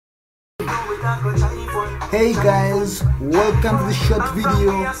Hey guys, welcome to the short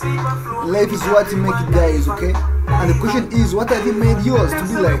video. Life is what you make it, guys, okay? And the question is, what have you made yours to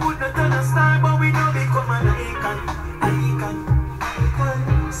be like? Life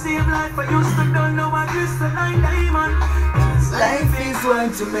is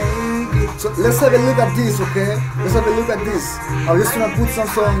what you make it. So let's have a look at this, okay? Let's have a look at this. I'm just gonna put some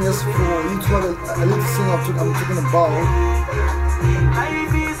song just for you to have a little thing I'm talking about.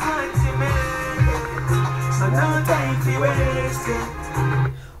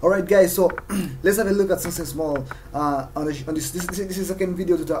 Alright guys, so let's have a look at something small on this is the second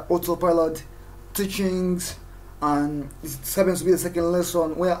video to the autopilot teachings, and this happens to be the second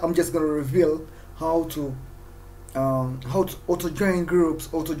lesson where I'm just going to reveal how to auto join groups,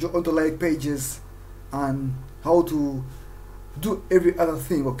 auto like pages, and how to do every other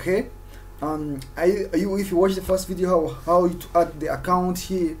thing, okay? If you watch the first video, how to add the account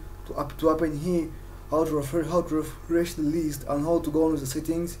here to happen here, how to refresh the list, and how to go on with the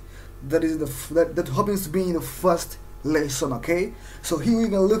settings. That is that happens to be in the first lesson, okay? So here we're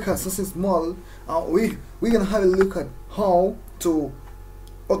gonna look at something small. We're gonna have a look at how to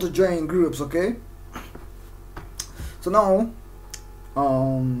auto join groups, okay? So now,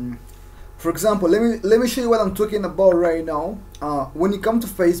 for example, let me show you what I'm talking about right now. When you come to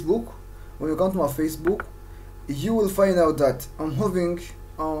Facebook, when you come to my Facebook, you will find out that I'm having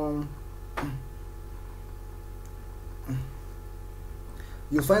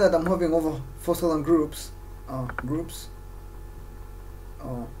you'll find that I'm having over 4,000 groups.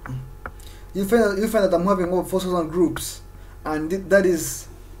 You find that I'm having over 4,000 groups, and that is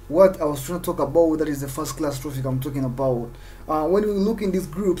what I was trying to talk about. That is the first class traffic I'm talking about. When you look in these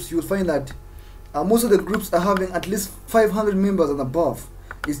groups, you'll find that most of the groups are having at least 500 members and above.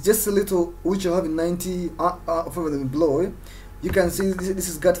 It's just a little which are having 90 and below. You can see this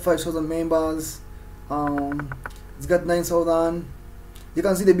has got 5,000 members. It's got 9,000. You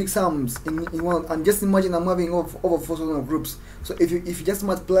can see the big sums in one, and just imagine I'm having over 4,000 groups. So if you just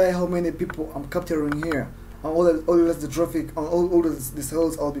multiply how many people I'm capturing here, and all the traffic, and all the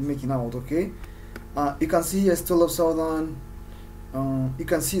sales I'll be making out, okay? You can see here it's 12,000. You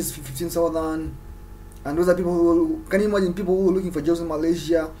can see it's 15,000, and those are people who can you imagine people who are looking for jobs in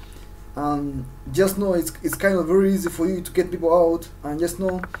Malaysia. Just know it's kind of very easy for you to get people out, and just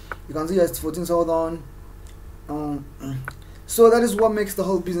know you can see here it's 14,000. So that is what makes the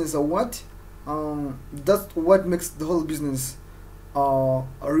whole business a what? That's what makes the whole business a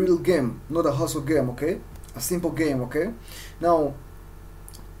real game, not a hustle game, okay? A simple game, okay? Now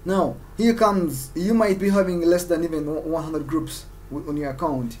here comes, you might be having less than even 100 groups on your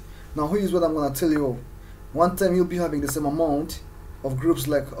account. Now here's what I'm gonna tell you. One time you'll be having the same amount of groups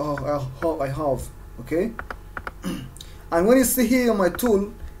like I have, okay? And when you see here on my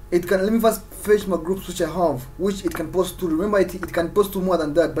tool, it can, let me first fetch my groups which I have, which it can post to. Remember, it can post to more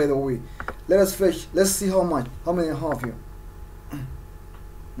than that, by the way. Let's see how many I have here.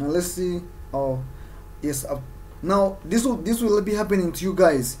 Now let's see. Oh yes, now this will be happening to you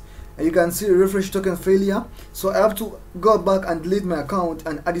guys, and you can see refresh token failure. So I have to go back and delete my account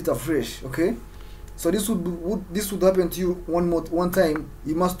and add it afresh, okay? So this would happen to you one time.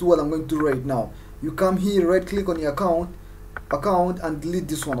 You must do what I'm going to do right now. You come here, right click on your account and delete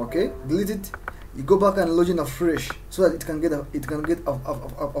this one, okay? Delete it. You go back and log in afresh so that it can get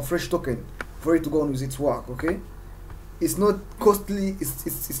a fresh token for it to go on with its work, okay? It's not costly.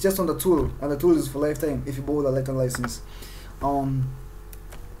 It's just on the tool, and the tool is for lifetime if you buy the lifetime license. I'll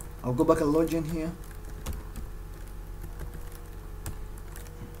go back and log in here.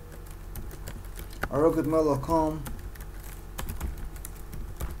 rocketmail.com.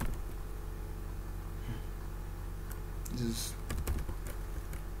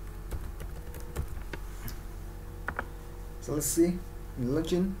 So let's see,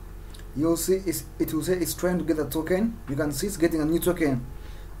 login. You'll see it will say it's trying to get a token. You can see it's getting a new token,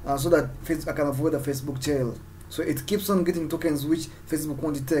 so that I can avoid a Facebook jail. So it keeps on getting tokens which Facebook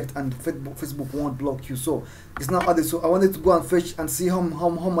won't detect, and Facebook won't block you. So it's now added. So I wanted to go and fetch and see how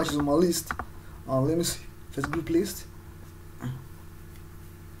much is on my list. Let me see, Facebook list.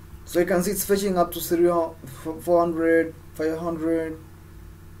 So you can see it's fetching up to 400, 500.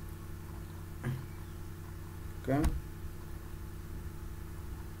 Okay.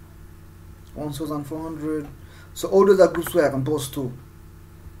 1,400. So all those are groups where I can post to.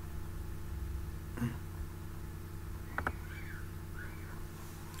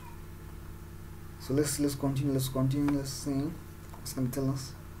 So let's continue. Let's see. It's gonna tell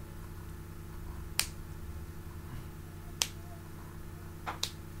us.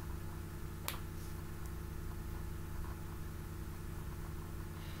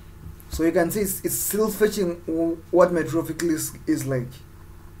 So you can see it's still fetching what my traffic list is like.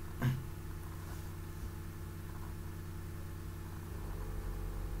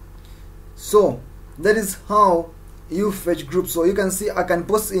 So that is how you fetch groups. So you can see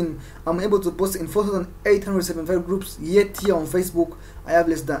I'm able to post in 4,875 groups, yet here on Facebook I have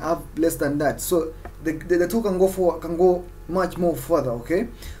less than that. So the tool can go much more further. Okay,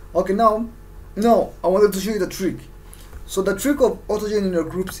 now I wanted to show you the trick. So the trick of auto joining your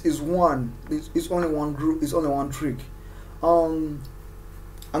groups is only one trick. I'm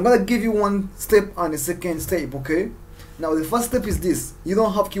gonna give you one step and a second step. Okay, now the first step is this: you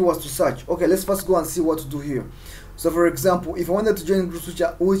don't have keywords to search. Okay, let's first go and see what to do here. So for example, if I wanted to join groups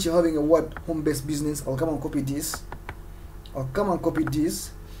which are having a word home-based business, I'll come and copy this.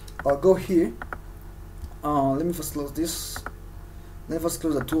 I'll go here. Let me first close this. Let me first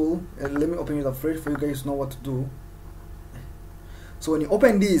close the tool and let me open it up for you guys to know what to do. So when you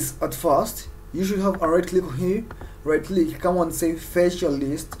open this at first, you should have a right click here. Right click, come on, say fetch your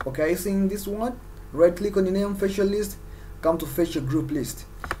list. Okay, seeing this one? Right click on the name, fetch your list. Come to fetch your group list.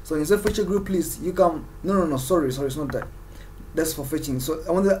 So instead of fetch your group list, you come. No, sorry, it's not that. That's for fetching. So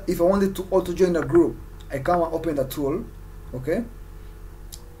if I wanted to auto join the group, I come and open the tool. Okay.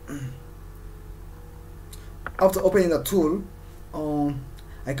 After opening the tool,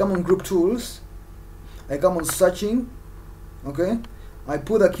 I come on group tools. I come on searching. Okay, I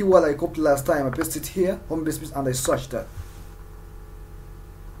put the keyword I copied last time. I paste it here, home based business, and I search that.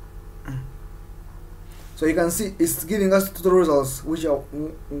 So you can see it's giving us the results, which are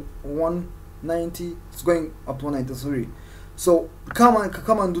 190. It's going up to 193. So come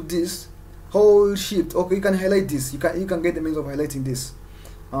and do this. Hold shift. Okay, you can highlight this. You can get the means of highlighting this.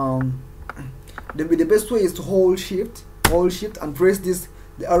 The best way is to hold shift and press the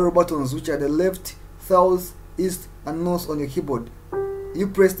arrow buttons, which are the left, south, east and north on your keyboard. You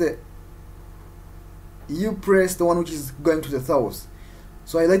press the one which is going to the south.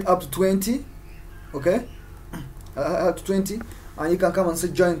 So I highlight up to 20. Okay, up to 20, and you can come and say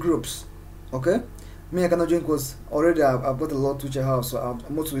join groups. Okay, me I cannot join because already I've got a lot which I have, so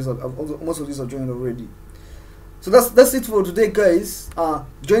most of these are joined already. So that's it for today, guys.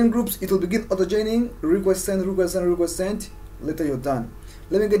 Join groups, it will begin auto joining. Request sent. Later you're done.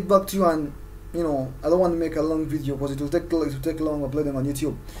 Let me get back to you, and I don't want to make a long video because it will take long uploading on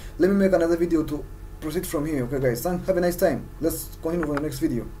YouTube. Let me make another video to proceed from here. Okay, guys. Have a nice time. Let's continue for the next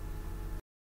video.